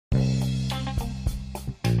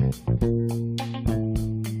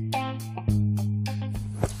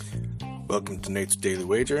Welcome to Nate's Daily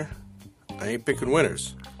Wager. I ain't picking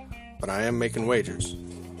winners, but I am making wagers.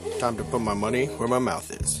 Time to put my money where my mouth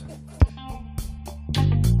is.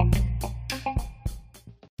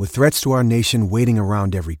 With threats to our nation waiting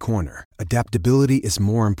around every corner, adaptability is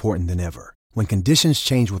more important than ever. When conditions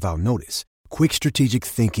change without notice, quick strategic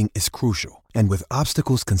thinking is crucial. And with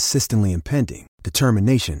obstacles consistently impending,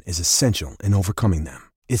 determination is essential in overcoming them.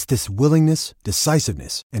 It's this willingness,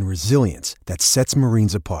 decisiveness, and resilience that sets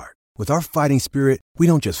Marines apart. With our fighting spirit, we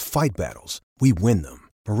don't just fight battles, we win them.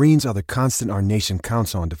 Marines are the constant our nation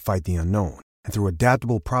counts on to fight the unknown. And through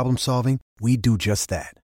adaptable problem solving, we do just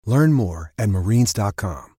that. Learn more at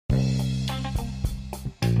marines.com.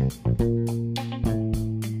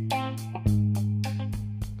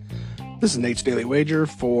 This is Nate's Daily Wager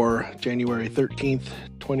for January 13th,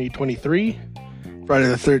 2023. Friday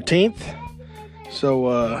the 13th. So,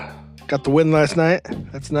 got the win last night.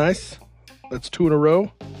 That's nice. That's 2 in a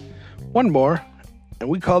row. One more, and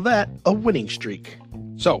we call that a winning streak.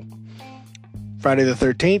 So, Friday the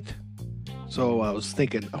 13th. So I was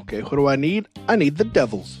thinking, okay, who do I need? I need the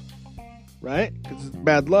Devils, right? Because it's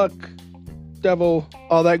bad luck, devil,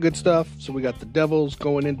 all that good stuff. So we got the Devils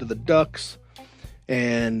going into the Ducks.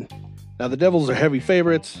 And now the Devils are heavy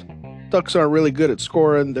favorites. Ducks aren't really good at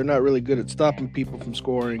scoring. They're not really good at stopping people from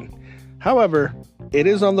scoring. However, it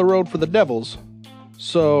is on the road for the Devils.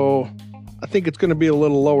 So I think it's going to be a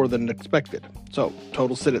little lower than expected. So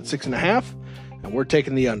total sit at 6.5, and we're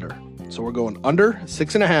taking the under. So we're going under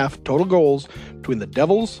 6.5 total goals between the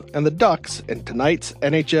Devils and the Ducks in tonight's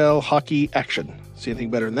NHL hockey action. See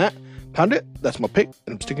anything better than that? Pound it. That's my pick,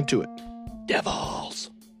 and I'm sticking to it.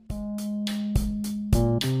 Devils!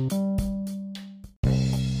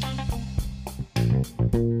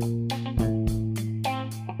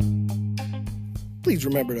 Please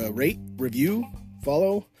remember to rate, review,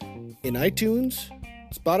 follow in iTunes,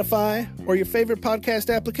 Spotify, or your favorite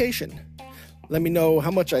podcast application. Let me know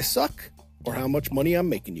how much I suck or how much money I'm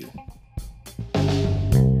making you.